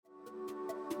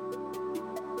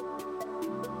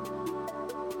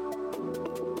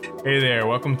Hey there,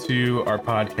 welcome to our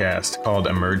podcast called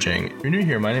Emerging. If you're new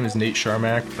here, my name is Nate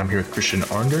Sharmack, and I'm here with Christian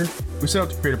Arnder. We set out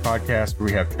to create a podcast where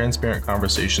we have transparent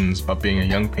conversations about being a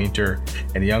young painter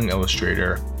and a young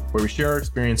illustrator, where we share our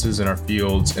experiences in our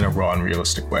fields in a raw and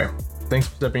realistic way. Thanks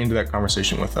for stepping into that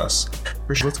conversation with us.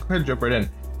 Christian, let's go ahead and jump right in.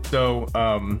 So,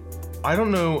 I don't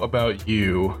know about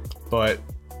you, but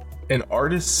an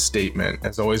artist's statement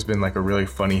has always been like a really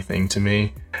funny thing to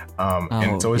me.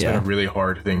 And it's always been a really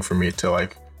hard thing for me to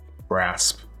like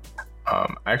grasp.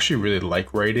 I actually really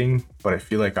like writing, but I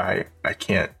feel like I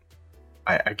can't,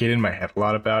 I get in my head a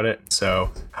lot about it. So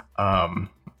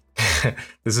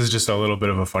this is just a little bit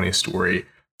of a funny story.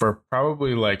 For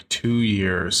probably like 2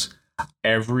 years,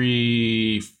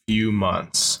 every few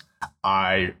months,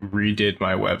 I redid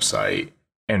my website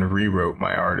and rewrote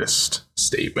my artist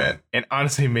statement. And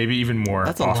honestly, maybe even more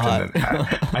often than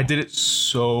that. I did it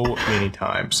so many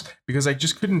times because I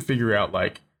just couldn't figure out,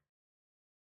 like,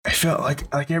 I felt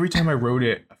like every time I wrote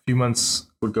it, a few months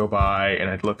would go by and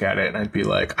I'd look at it and I'd be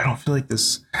like, I don't feel like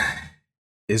this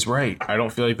is right. I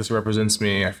don't feel like this represents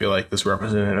me. I feel like this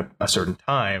represented a certain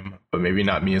time, but maybe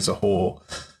not me as a whole.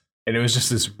 And it was just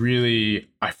this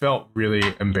I felt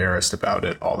really embarrassed about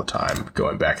it all the time,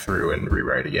 going back through and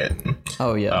rewriting it.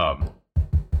 Oh, yeah.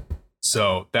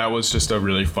 So that was just a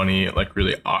really funny, like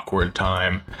really awkward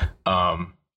time,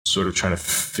 sort of trying to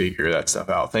figure that stuff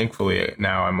out. Thankfully,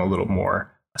 now I'm a little more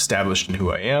established in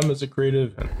who I am as a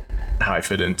creative and how I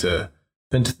fit into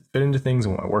things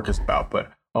and what my work is about. But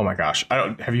oh my gosh,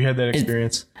 have you had that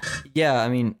experience? Yeah, I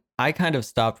mean, I kind of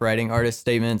stopped writing artist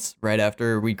statements right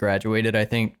after we graduated, I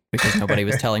think, because nobody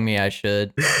was telling me I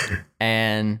should.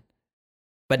 But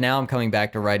now I'm coming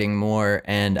back to writing more,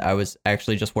 and I was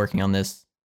actually just working on this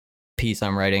piece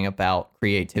I'm writing about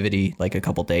creativity like a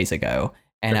couple days ago,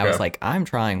 and I was like, I'm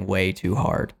trying way too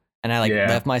hard. And I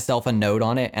left myself a note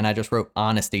on it, and I just wrote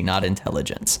honesty, not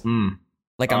intelligence.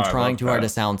 Like I'm trying too hard to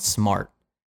sound smart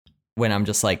when I'm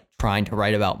just like trying to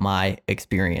write about my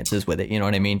experiences with it. You know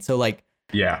what I mean? So like,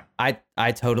 yeah,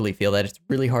 I totally feel that it's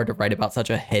really hard to write about such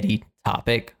a heady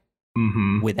topic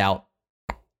without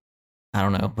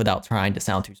trying to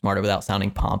sound too smart or without sounding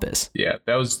pompous. Yeah,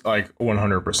 that was like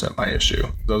 100% my issue.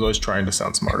 I was always trying to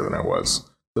sound smarter than I was.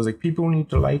 I was like, people need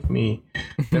to like me.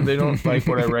 If they don't like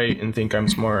what I write and think I'm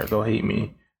smart, they'll hate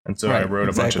me. And so I wrote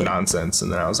a bunch of nonsense,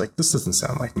 and then I was like, this doesn't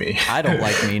sound like me. I don't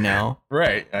like me now.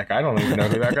 Right. Like, I don't even know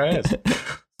who that guy is.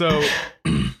 So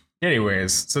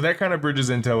anyways, so that kind of bridges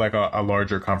into like a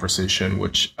larger conversation,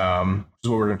 which is what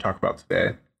we're going to talk about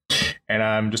today. And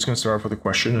I'm just going to start off with a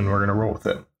question, and we're going to roll with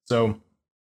it. So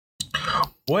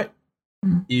what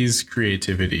is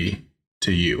creativity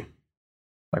to you?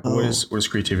 Like, what does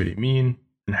creativity mean,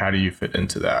 and how do you fit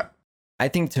into that? I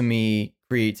think to me,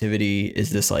 creativity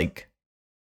is this like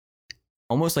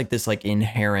almost like this like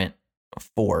inherent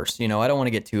force. You know, I don't want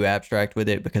to get too abstract with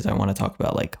it because I want to talk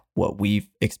about like what we've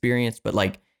experienced, but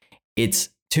like it's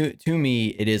to me,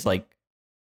 it is like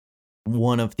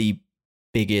one of the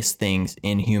biggest things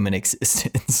in human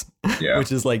existence,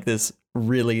 which is like this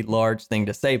really large thing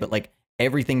to say, but like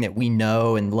everything that we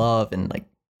know and love and like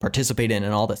participate in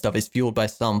and all that stuff is fueled by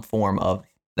some form of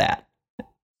that.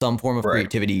 Some form of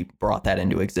creativity brought that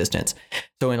into existence.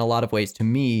 So in a lot of ways, to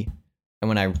me, and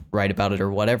when I write about it or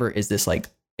whatever, is this like,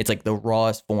 it's like the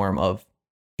rawest form of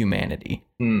humanity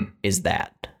is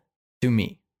that to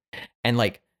me. And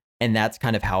like, and that's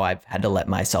kind of how I've had to let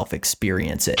myself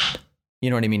experience it.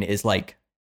 You know what I mean? Is like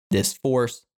this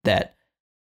force that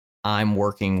I'm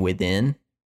working within.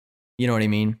 You know what I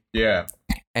mean? Yeah.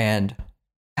 And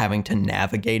having to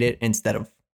navigate it instead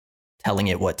of telling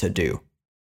it what to do,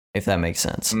 if that makes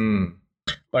sense.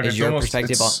 Like, is your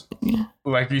perspective on?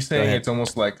 Like you're saying, it's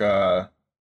almost like as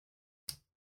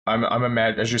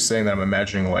you're saying that, I'm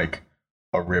imagining like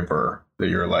a river that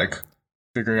you're like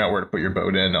figuring out where to put your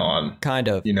boat in on, kind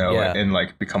of, you know, and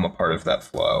like become a part of that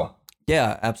flow.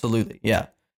 Yeah, absolutely. Yeah.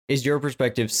 Is your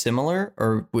perspective similar,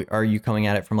 or are you coming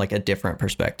at it from like a different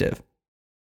perspective?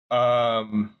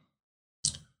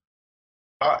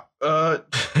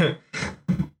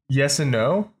 Yes and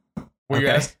no. Well, you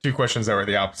asked two questions that were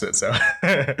the opposite. So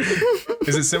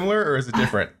is it similar or is it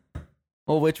different?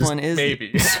 Well, which one is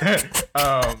maybe?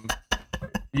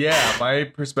 Yeah, my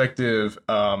perspective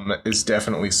is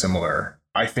definitely similar.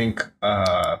 I think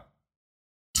I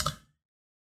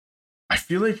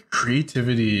feel like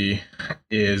creativity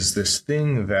is this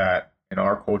thing that in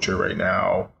our culture right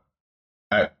now,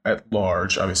 at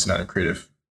large, obviously not in creative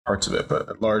parts of it, but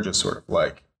at large is sort of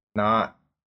like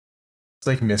it's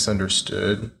like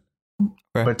misunderstood.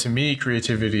 Right. But to me,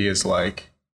 creativity is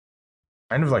like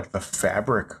kind of like the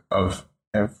fabric of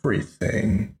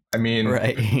everything. I mean,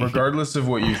 Right. regardless of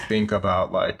what you think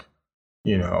about like,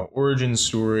 origin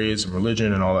stories and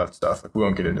religion and all that stuff, like we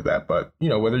won't get into that, but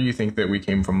whether you think that we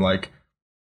came from like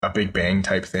a Big Bang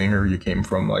type thing or you came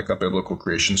from like a biblical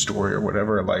creation story or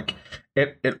whatever, like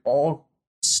it all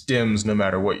stems, no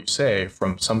matter what you say,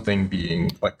 from something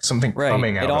being like something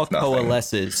coming out it all of nothing.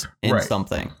 coalesces in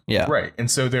something. Yeah. Right. And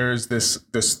so there's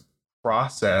this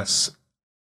process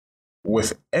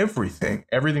with everything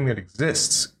that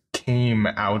exists came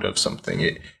out of something.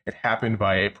 It happened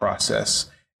by a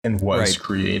process and was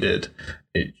created.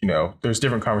 There's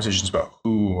different conversations about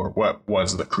who or what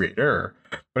was the creator,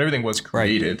 but everything was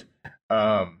created.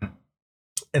 And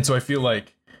so I feel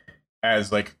like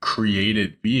as like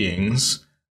created beings,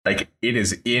 like it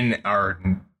is in our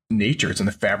nature, it's in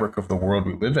the fabric of the world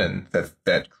we live in,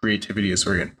 that creativity is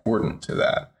very important to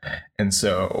that. And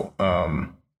so,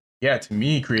 to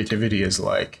me, creativity is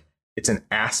like, it's an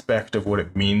aspect of what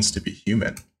it means to be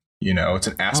human. It's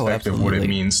an aspect of what it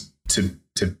means to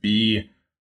be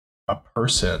a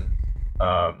person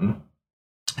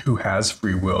who has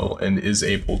free will and is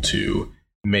able to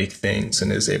make things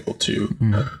and is able to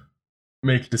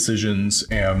make decisions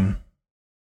and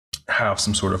have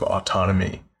some sort of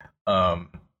autonomy.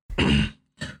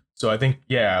 So I think,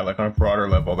 like on a broader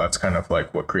level, that's kind of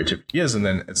like what creativity is. And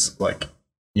then it's like,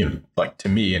 like to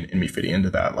me and me fitting into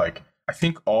that, like, I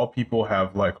think all people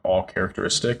have like all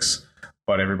characteristics,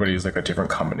 but everybody is like a different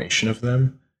combination of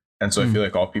them. And so I feel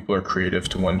like all people are creative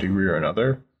to one degree or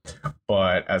another.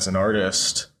 But as an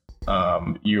artist,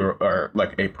 you are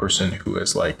like a person who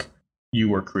is like, you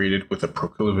were created with a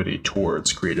proclivity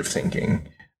towards creative thinking.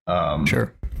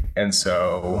 Sure. And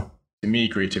so to me,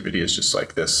 creativity is just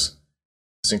like this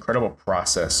incredible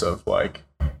process of like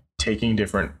taking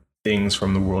different things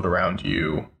from the world around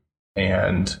you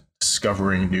and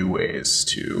discovering new ways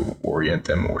to orient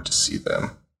them or to see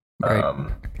them.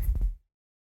 Right.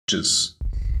 Which is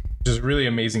a really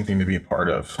amazing thing to be a part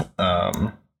of.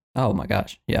 Oh my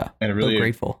gosh. Yeah. And really so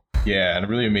grateful. Yeah. And a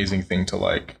really amazing thing to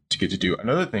get to do.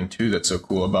 Another thing too, that's so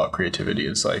cool about creativity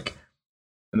is like,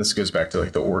 and this goes back to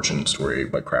like the origin story,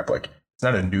 like crap, like it's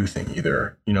not a new thing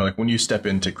either. Like when you step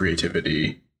into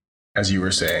creativity, as you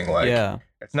were saying, like,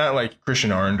 it's not like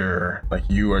Christian Arndter, like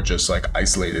you are just like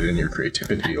isolated in your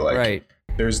creativity. Like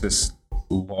there's this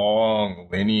long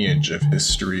lineage of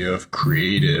history of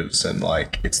creatives and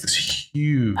like, it's this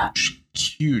huge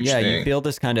thing. You feel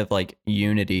this kind of like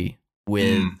unity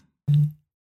with,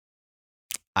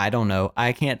 I don't know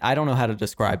how to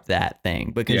describe that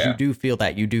thing, because you do feel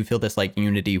this like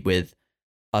unity with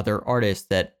other artists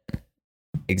that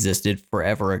existed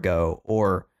forever ago,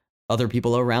 or other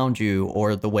people around you,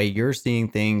 or the way you're seeing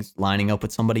things lining up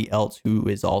with somebody else who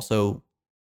is also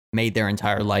made their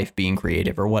entire life being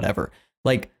creative or whatever.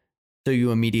 Like, so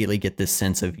you immediately get this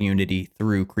sense of unity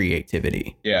through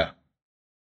creativity. Yeah.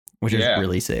 Which is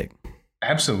really sick.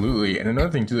 Absolutely. And another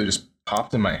thing too that just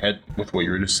popped in my head with what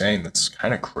you were just saying, that's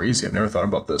kind of crazy. I've never thought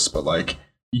about this, but like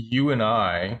you and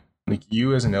I, like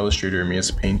you as an illustrator and me as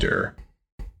a painter,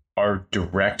 are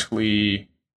directly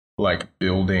like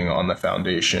building on the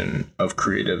foundation of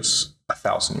creatives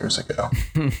 1,000 years ago.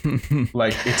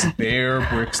 Like it's their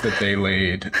bricks that they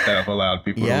laid that have allowed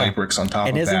people to lay bricks on top of that.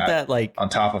 And isn't that like on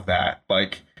top of that,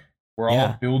 like we're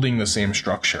all building the same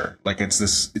structure. Like it's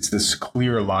this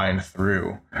clear line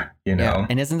through,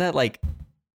 And isn't that like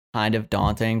kind of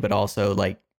daunting, but also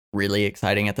like really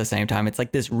exciting at the same time? It's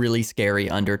like this really scary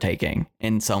undertaking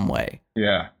in some way.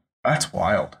 Yeah, that's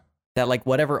wild. That like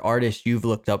whatever artist you've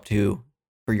looked up to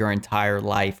for your entire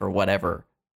life or whatever,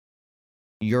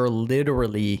 you're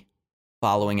literally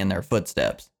following in their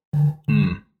footsteps.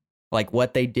 Like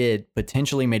what they did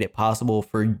potentially made it possible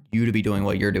for you to be doing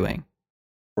what you're doing.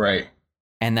 Right.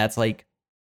 And that's like,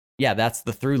 that's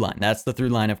the through line. That's the through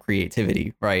line of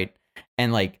creativity. Right.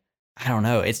 And like, I don't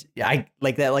know. I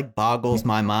like that, like boggles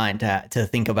my mind to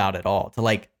think about it all,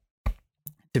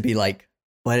 to be like,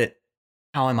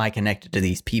 how am I connected to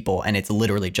these people? And it's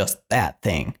literally just that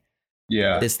thing.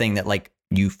 Yeah. This thing that like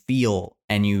you feel,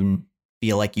 and you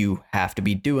feel like you have to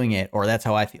be doing it, or that's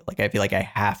how I feel. Like I feel like I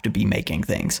have to be making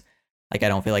things. Like I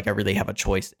don't feel like I really have a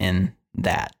choice in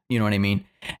that. You know what I mean?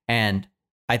 And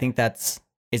I think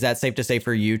is that safe to say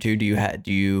for you too? Do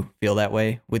you feel that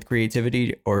way with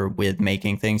creativity or with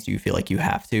making things? Do you feel like you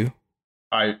have to?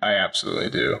 I absolutely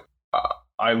do.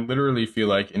 I literally feel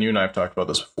like, and you and I have talked about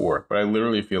this before, but I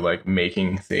literally feel like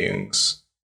making things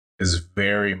is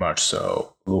very much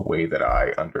so the way that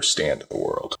I understand the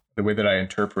world. The way that I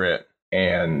interpret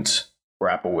and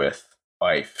grapple with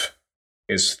life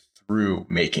is through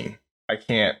making. I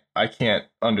can't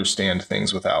understand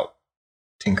things without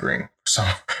tinkering for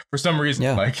for some reason.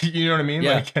 Yeah. Like, you know what I mean?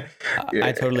 Yeah. Like,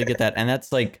 I totally get that. And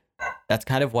that's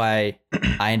kind of why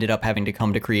I ended up having to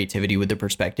come to creativity with the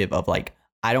perspective of like,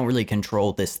 I don't really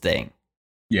control this thing.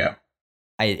 yeah,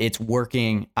 It's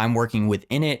working. I'm working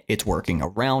within it. It's working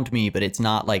around me, but it's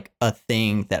not like a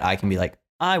thing that I can be like,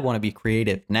 I want to be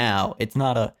creative now.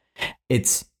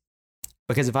 It's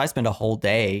because if I spend a whole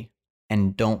day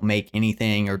and don't make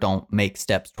anything or don't make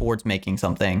steps towards making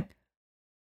something,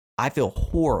 I feel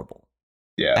horrible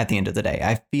yeah, at the end of the day.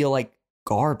 I feel like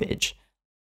garbage.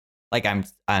 Like I'm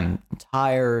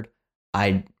tired.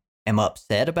 I am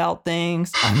upset about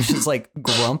things. I'm just like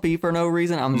grumpy for no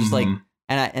reason. I'm just like, Mhm.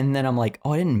 and then I'm like,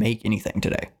 oh, I didn't make anything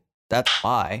today. That's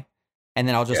why. And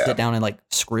then I'll just Yeah. sit down and like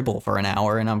scribble for an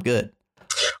hour and I'm good.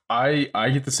 I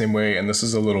get the same way, and this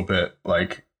is a little bit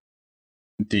like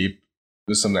deep.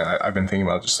 This is something I've been thinking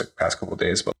about just like past couple of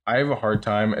days, but I have a hard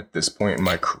time at this point in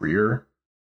my career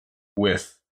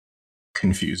with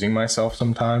confusing myself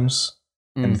sometimes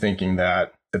and thinking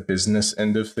that the business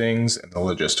end of things and the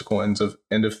logistical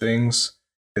end of things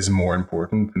is more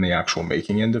important than the actual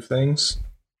making end of things.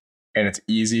 And it's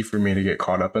easy for me to get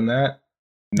caught up in that,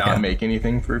 not make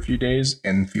anything for a few days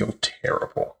and feel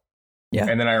terrible. Yeah.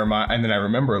 And then I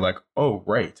remember like, oh,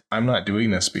 right, I'm not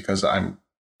doing this because I'm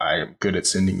good at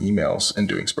sending emails and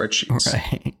doing spreadsheets.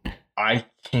 Right. I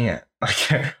can't.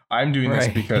 Like, I'm doing this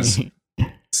because it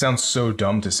sounds so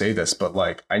dumb to say this, but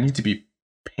like I need to be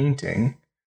painting,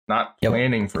 not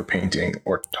planning for painting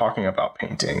or talking about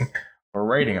painting or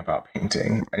writing about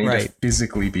painting. I need to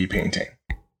physically be painting.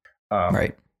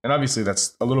 Right. And obviously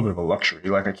that's a little bit of a luxury.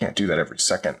 Like I can't do that every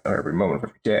second or every moment of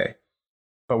every day.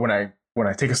 But when I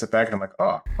take a step back and I'm like,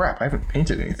 oh crap, I haven't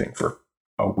painted anything for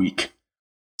a week.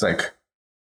 It's like,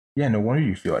 yeah, no wonder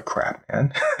you feel like crap,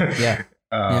 man. Yeah.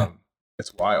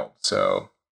 It's wild. So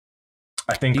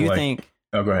I think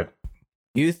oh, go ahead.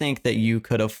 Do you think that you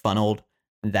could have funneled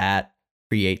that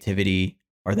creativity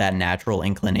or that natural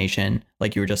inclination,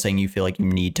 like you were just saying, you feel like you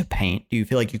need to paint? Do you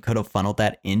feel like you could have funneled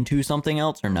that into something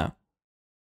else or no?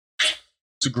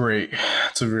 It's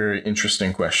a very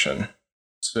interesting question.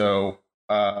 So,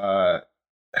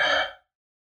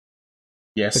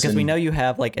 yes, because we know you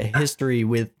have like a history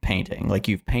with painting, like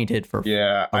you've painted for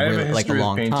I have a history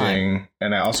long with painting, time.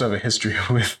 and I also have a history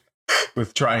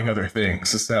with trying other things.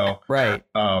 So,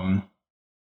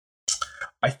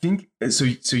 I think so.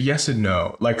 So yes and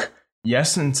no. Like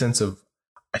yes, in the sense of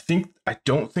I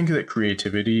don't think that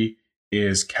creativity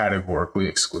is categorically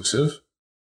exclusive.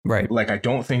 Right. Like I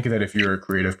don't think that if you're a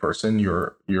creative person,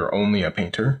 you're only a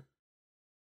painter.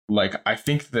 Like I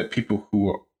think that people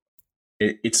who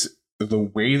it's the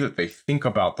way that they think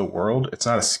about the world. It's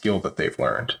not a skill that they've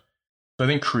learned. So I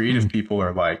think creative people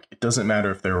are like, it doesn't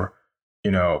matter if they're,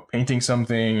 painting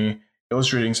something,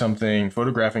 illustrating something,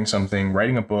 photographing something,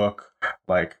 writing a book,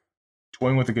 like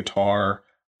toying with a guitar,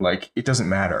 like it doesn't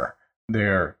matter.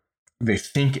 They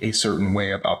think a certain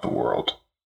way about the world.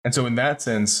 And so in that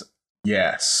sense,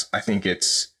 yes, I think it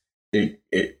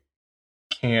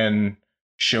can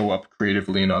show up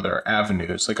creatively in other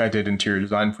avenues. Like I did interior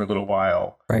design for a little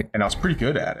while, right? And I was pretty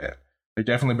good at it. They're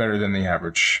definitely better than the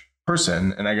average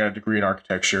person. And I got a degree in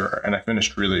architecture, and I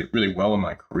finished really, really well in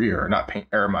my career. Not paint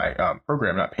or my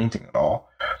program, not painting at all,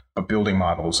 but building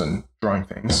models and drawing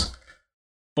things.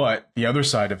 But the other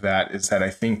side of that is that I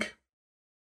think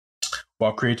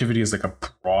while creativity is like a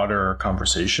broader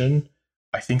conversation,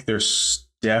 I think there's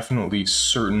definitely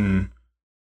certain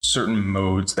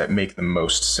modes that make the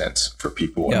most sense for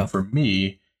people. Yeah. And for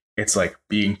me, it's like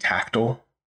being tactile,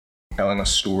 telling a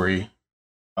story,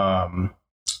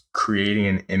 creating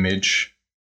an image,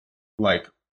 like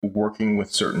working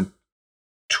with certain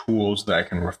tools that I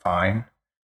can refine.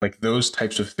 Like those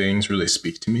types of things really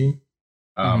speak to me.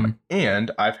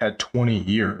 And I've had 20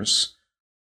 years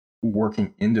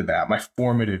working into that. My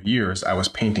formative years, I was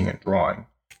painting and drawing.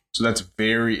 So that's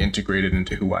very integrated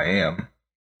into who I am,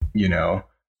 So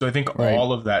I think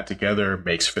all of that together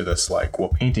makes for this like, well,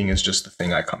 painting is just the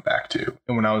thing I come back to.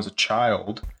 And when I was a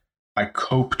child, I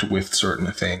coped with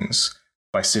certain things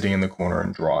by sitting in the corner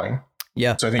and drawing.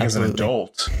 Yeah. So I think as an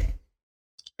adult,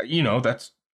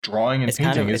 that's drawing and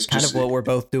painting. It's kind of what we're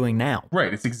both doing now.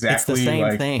 Right. It's exactly the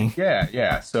same thing. Yeah.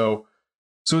 Yeah. So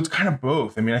it's kind of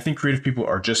both. I mean, I think creative people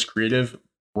are just creative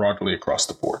broadly across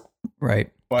the board.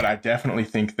 Right. But I definitely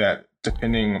think that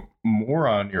depending more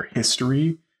on your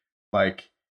history,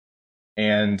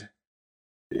 and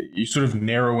you sort of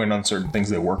narrow in on certain things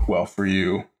that work well for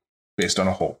you based on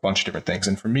a whole bunch of different things.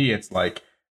 And for me, it's like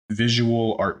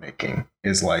visual art making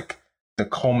is like the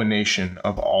culmination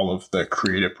of all of the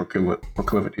creative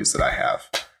proclivities that I have.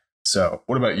 So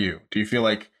what about you? Do you feel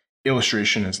like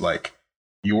illustration is like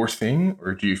your thing,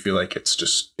 or do you feel like it's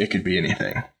just, it could be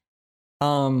anything?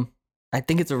 I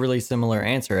think it's a really similar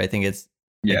answer. I think it's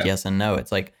like Yeah. yes and no.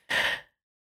 It's like,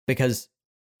 because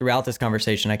throughout this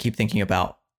conversation, I keep thinking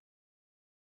about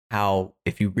how,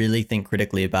 if you really think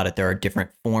critically about it, there are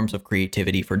different forms of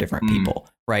creativity for different people,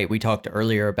 right? We talked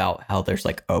earlier about how there's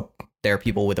like, there are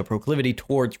people with a proclivity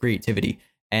towards creativity.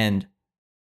 And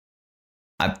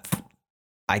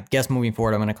I guess moving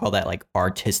forward, I'm going to call that like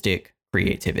artistic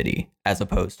creativity as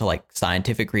opposed to like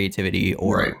scientific creativity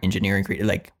or Right. engineering creativity,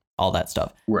 like all that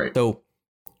stuff. Right. So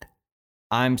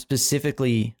I'm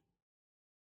specifically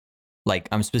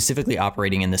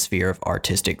operating in the sphere of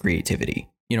artistic creativity.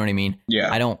 You know what I mean?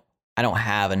 Yeah. I don't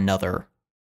have another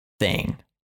thing.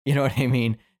 You know what I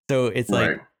mean? So it's like,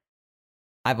 Right.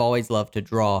 I've always loved to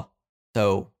draw.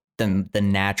 So the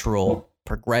natural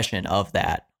progression of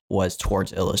that was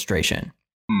towards illustration.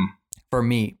 For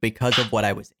me, because of what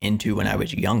I was into when I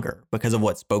was younger, because of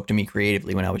what spoke to me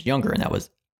creatively when I was younger, and that was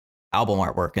album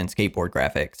artwork and skateboard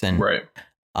graphics and Right.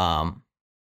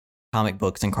 comic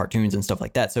books and cartoons and stuff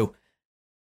like that. So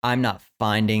I'm not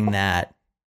finding that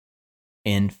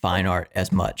in fine art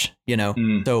as much, you know?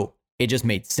 So it just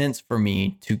made sense for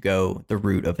me to go the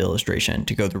route of illustration,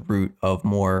 to go the route of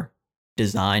more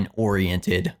design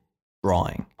oriented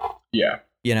drawing. Yeah.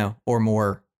 You know, or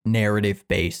more narrative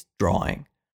based drawing,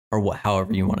 or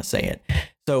however you want to say it.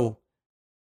 So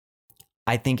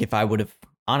I think if I would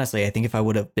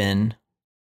have been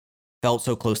felt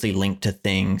so closely linked to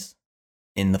things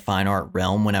in the fine art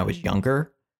realm when I was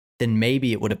younger, then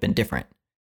maybe it would have been different.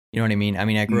 You know what I mean? I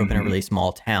mean, I grew up in a really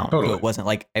small town, Totally. so it wasn't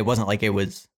like it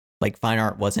was like fine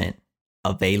art wasn't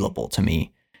available to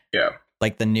me. Yeah.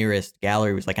 Like the nearest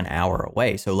gallery was like an hour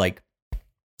away. So like,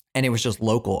 and it was just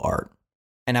local art.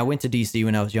 And I went to DC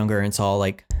when I was younger and saw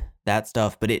like that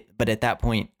stuff. But at that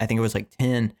point, I think it was like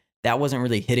 10, that wasn't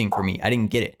really hitting for me. I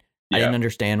didn't get it. Yeah. I didn't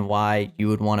understand why you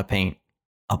would want to paint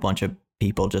a bunch of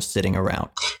people just sitting around.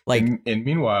 Like, and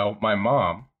meanwhile, my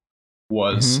mom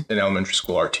was an elementary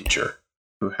school art teacher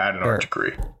who had an art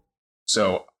degree.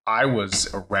 So I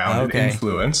was around and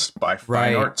influenced by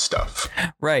fine art stuff.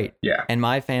 Right. Yeah. And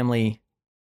my family,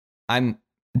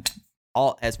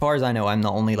 as far as I know, I'm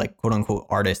the only like quote unquote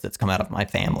artist that's come out of my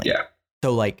family. Yeah.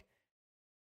 So like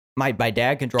my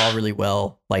dad can draw really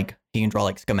well. Like he can draw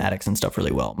like schematics and stuff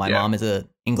really well. My mom is a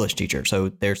English teacher. So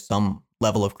there's some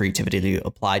level of creativity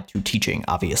applied to teaching,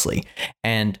 obviously.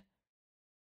 And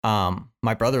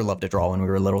my brother loved to draw when we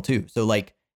were little too. So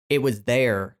like it was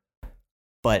there,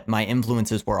 but my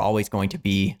influences were always going to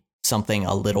be something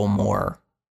a little more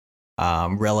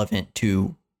relevant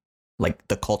to like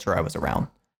the culture I was around,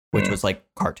 which was like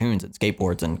cartoons and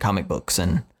skateboards and comic books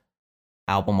and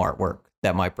album artwork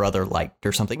that my brother liked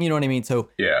or something. You know what I mean? So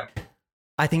yeah,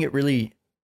 I think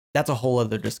that's a whole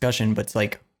other discussion, but it's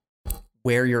like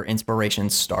where your inspiration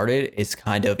started is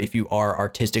kind of, if you are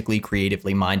artistically,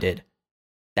 creatively minded,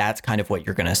 that's kind of what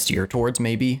you're going to steer towards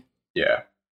maybe. Yeah.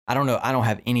 I don't know. I don't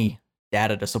have any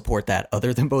data to support that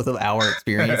other than both of our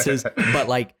experiences, but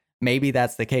like maybe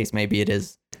that's the case. Maybe it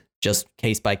is just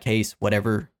case by case,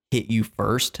 whatever hit you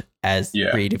first as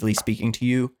creatively speaking to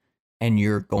you, and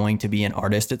you're going to be an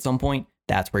artist at some point,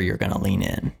 that's where you're going to lean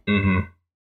in. Mm-hmm.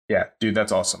 Yeah, dude,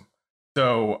 that's awesome.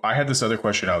 So I had this other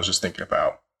question I was just thinking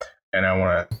about, and I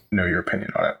want to know your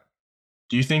opinion on it.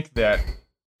 Do you think that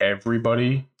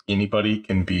anybody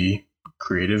can be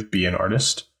creative, be an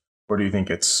artist? Or do you think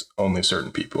it's only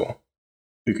certain people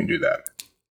who can do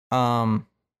that?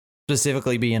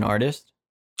 Specifically be an artist?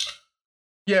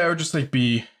 Yeah, or just like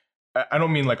I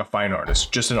don't mean like a fine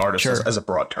artist, just an artist as a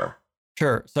broad term.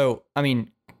 Sure. So, I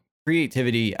mean,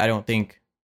 creativity, I think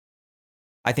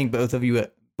both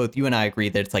you and I agree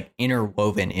that it's like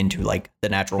interwoven into like the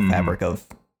natural fabric of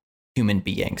human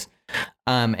beings.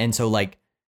 And so like,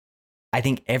 I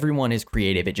think everyone is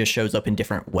creative. It just shows up in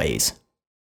different ways.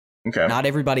 Okay. Not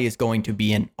everybody is going to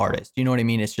be an artist. You know what I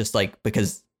mean? It's just like,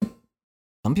 because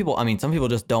some people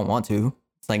just don't want to.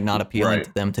 It's like not appealing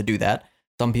to them to do that.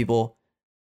 Some people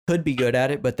could be good at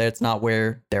it, but that's not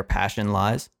where their passion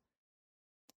lies.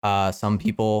 Some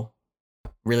people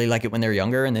really like it when they're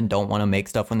younger and then don't want to make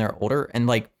stuff when they're older. And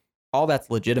like all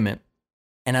that's legitimate.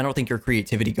 And I don't think your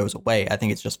creativity goes away. I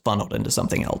think it's just funneled into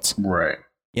something else. Right.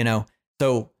 You know?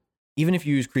 So even if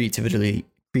you use creativity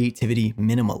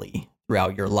minimally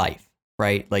throughout your life,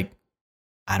 right? Like,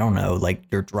 I don't know, like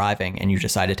you're driving and you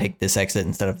decide to take this exit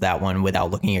instead of that one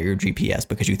without looking at your GPS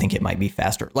because you think it might be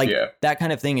faster. Like that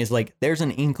kind of thing is like, there's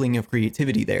an inkling of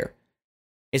creativity there.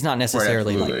 It's not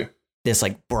necessarily like this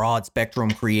like broad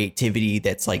spectrum creativity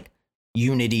that's like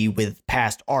unity with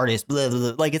past artists, blah, blah,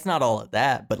 blah. Like it's not all of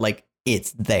that, but like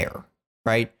it's there,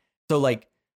 right? So like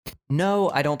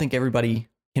No, I don't think everybody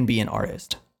can be an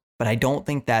artist, but I don't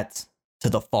think that's to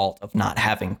the fault of not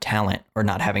having talent or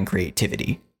not having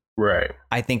creativity. Right.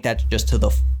 I think that's just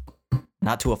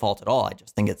not to a fault at all. I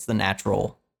just think it's the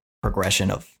natural progression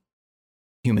of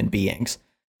human beings,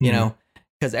 you know,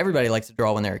 because everybody likes to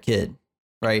draw when they're a kid,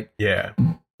 right? Yeah.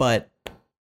 But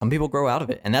some people grow out of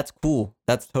it, and that's cool.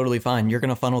 That's totally fine. You're going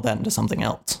to funnel that into something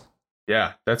else.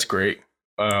 Yeah, that's great.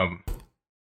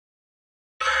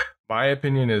 My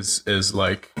opinion is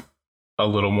like a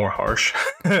little more harsh.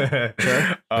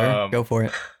 Sure. Go for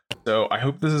it. So I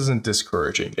hope this isn't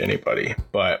discouraging to anybody,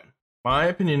 but my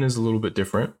opinion is a little bit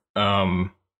different.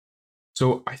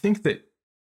 So I think that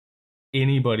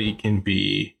anybody can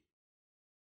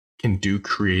do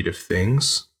creative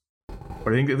things,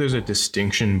 but I think that there's a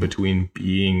distinction between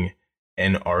being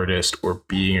an artist or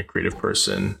being a creative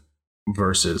person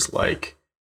versus like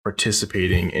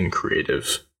participating in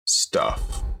creative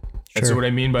stuff. Sure. And so what I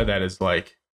mean by that is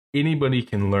like anybody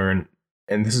can learn,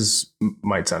 and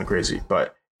might sound crazy,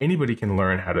 but anybody can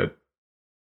learn how to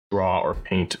draw or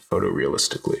paint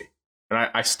photorealistically. And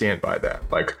I stand by that.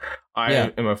 Like I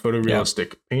am a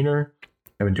photorealistic painter.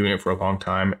 I've been doing it for a long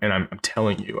time. And I'm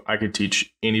telling you, I could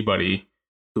teach anybody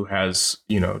who has,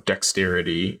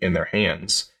 dexterity in their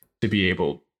hands to be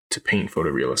able to paint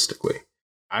photorealistically.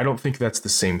 I don't think that's the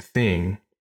same thing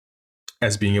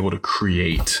as being able to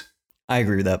create. I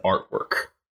agree with that. Artwork.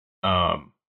 I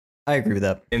agree with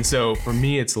that. And so for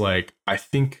me, it's like, I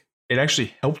think it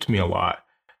actually helped me a lot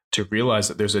to realize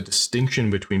that there's a distinction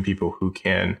between people who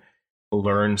can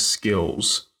learn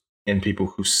skills and people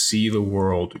who see the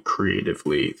world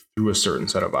creatively through a certain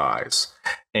set of eyes.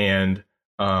 And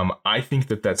I think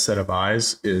that set of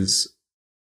eyes is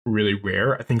really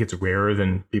rare. I think it's rarer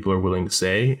than people are willing to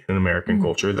say in American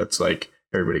culture. That's like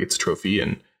everybody gets a trophy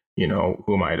and,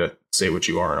 who am I to say what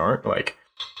you are and aren't? Like,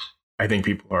 I think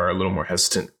people are a little more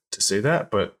hesitant to say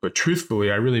that. But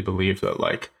truthfully, I really believe that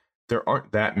like there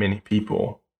aren't that many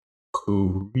people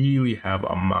who really have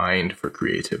a mind for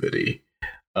creativity.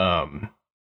 And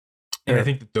I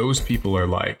think that those people are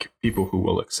like people who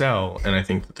will excel. And I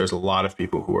think that there's a lot of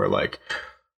people who are like,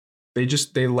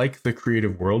 they like the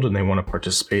creative world and they want to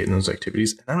participate in those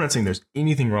activities. And I'm not saying there's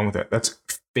anything wrong with that. That's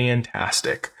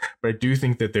fantastic. But I do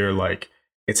think that they're like,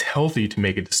 it's healthy to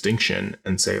make a distinction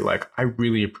and say like, I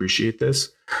really appreciate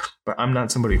this, but I'm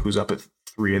not somebody who's up at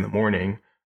 3 a.m.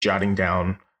 jotting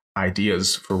down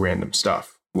ideas for random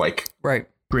stuff. Like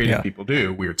creative people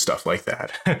do weird stuff like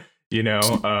that,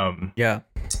 Yeah.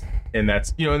 And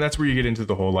that's where you get into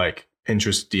the whole like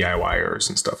Pinterest DIYers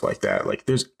and stuff like that. Like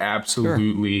there's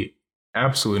absolutely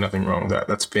nothing wrong with that.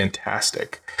 That's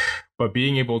fantastic. But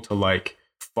being able to like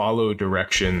follow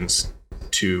directions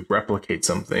to replicate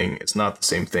something, it's not the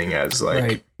same thing as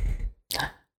like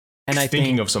and I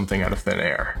thinking of something out of thin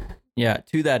air. Yeah.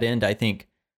 To that end, I think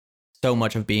so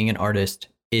much of being an artist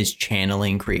is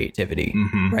channeling creativity,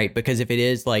 right? Because if it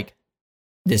is like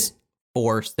this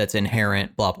force that's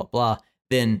inherent, blah, blah, blah,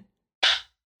 then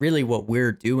really what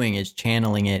we're doing is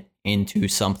channeling it into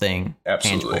something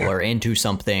tangible or into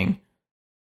something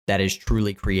that is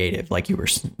truly creative. Like you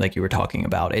were talking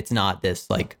about. It's not this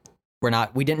like,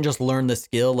 we didn't just learn the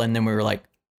skill and then we were like,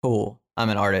 cool, I'm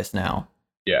an artist now.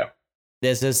 Yeah.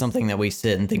 This is something that we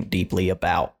sit and think deeply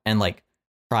about and like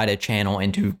try to channel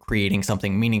into creating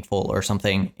something meaningful or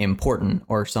something important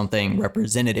or something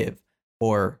representative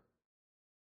or,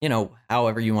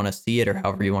 however you want to see it or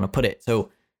however you want to put it.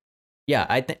 So yeah,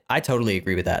 I totally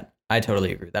agree with that. I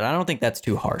don't think that's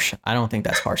too harsh. I don't think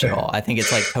that's harsh at all. I think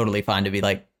it's like totally fine to be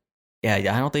like, yeah,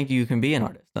 I don't think you can be an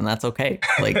artist and that's okay.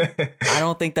 Like, I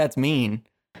don't think that's mean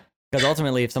because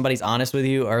ultimately if somebody's honest with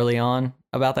you early on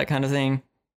about that kind of thing,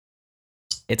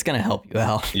 it's going to help you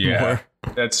out. Yeah,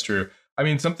 that's true. I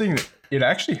mean, it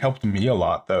actually helped me a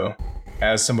lot though,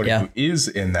 as somebody who is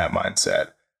in that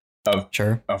mindset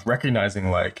of recognizing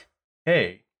like,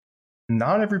 hey,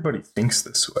 not everybody thinks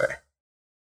this way.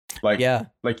 Like,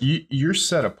 like you're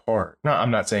set apart. No,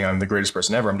 I'm not saying I'm the greatest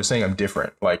person ever. I'm just saying I'm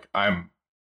different. Like I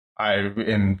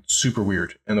am super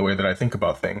weird in the way that I think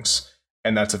about things.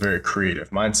 And that's a very creative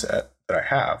mindset that I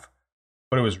have.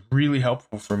 But it was really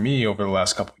helpful for me over the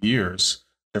last couple of years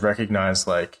to recognize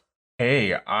like,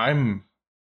 hey, I'm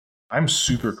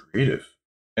super creative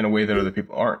in a way that other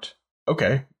people aren't.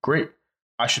 Okay, great.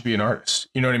 I should be an artist.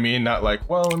 You know what I mean? Not like,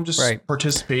 well, I'm just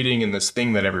participating in this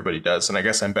thing that everybody does. And I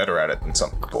guess I'm better at it than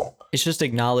some people. It's just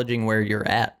acknowledging where you're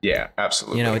at. Yeah,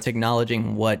 absolutely. It's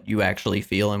acknowledging what you actually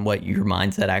feel and what your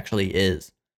mindset actually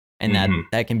is. And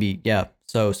that can be,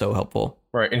 so helpful.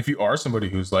 Right. And if you are somebody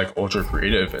who's like ultra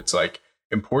creative, it's like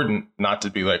important not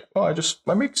to be like, well,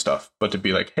 I make stuff, but to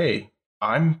be like, hey,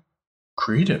 I'm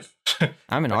creative.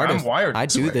 I'm an Like, artist. I'm wired. I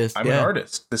do way. this. I'm an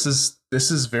artist. This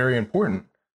is very important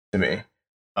to me.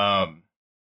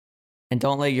 And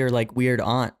don't let your like weird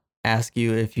aunt ask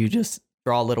you if you just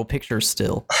draw little pictures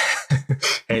still.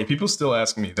 Hey, people still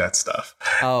ask me that stuff.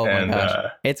 Oh my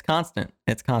gosh. It's constant.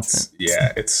 It's constant.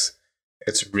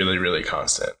 It's really, really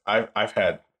constant. I've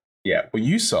had, well,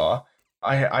 you saw,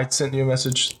 I sent you a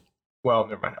message. Well,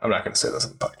 never mind. I'm not going to say this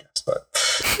on the podcast, but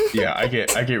yeah, I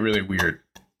get really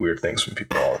weird things from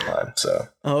people all the time. So,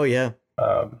 oh yeah.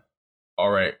 All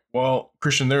right. Well,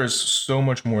 Christian, there is so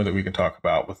much more that we can talk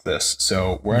about with this.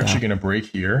 So we're actually going to break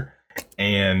here,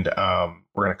 and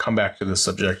we're going to come back to this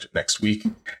subject next week,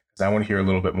 because I want to hear a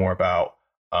little bit more about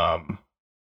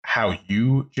how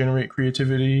you generate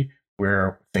creativity,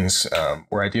 where things,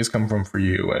 where ideas come from for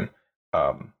you, and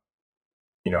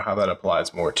how that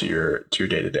applies more to your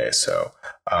day to day. So,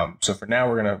 so for now,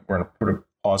 we're gonna put a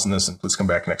pause in this, and please come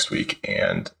back next week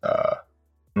and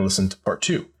listen to part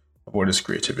 2 of What is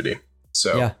Creativity.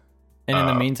 So yeah. And in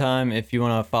the meantime, if you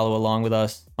want to follow along with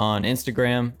us on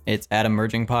Instagram, it's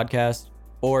 @emerging_podcast.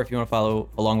 Or if you want to follow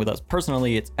along with us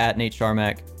personally, it's @Nate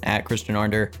Sharmack, @Christian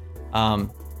Arnder.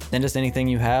 Send us anything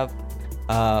you have.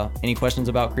 Any questions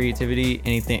about creativity,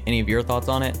 any of your thoughts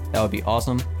on it, that would be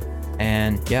awesome.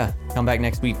 And yeah, come back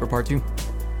next week for part 2.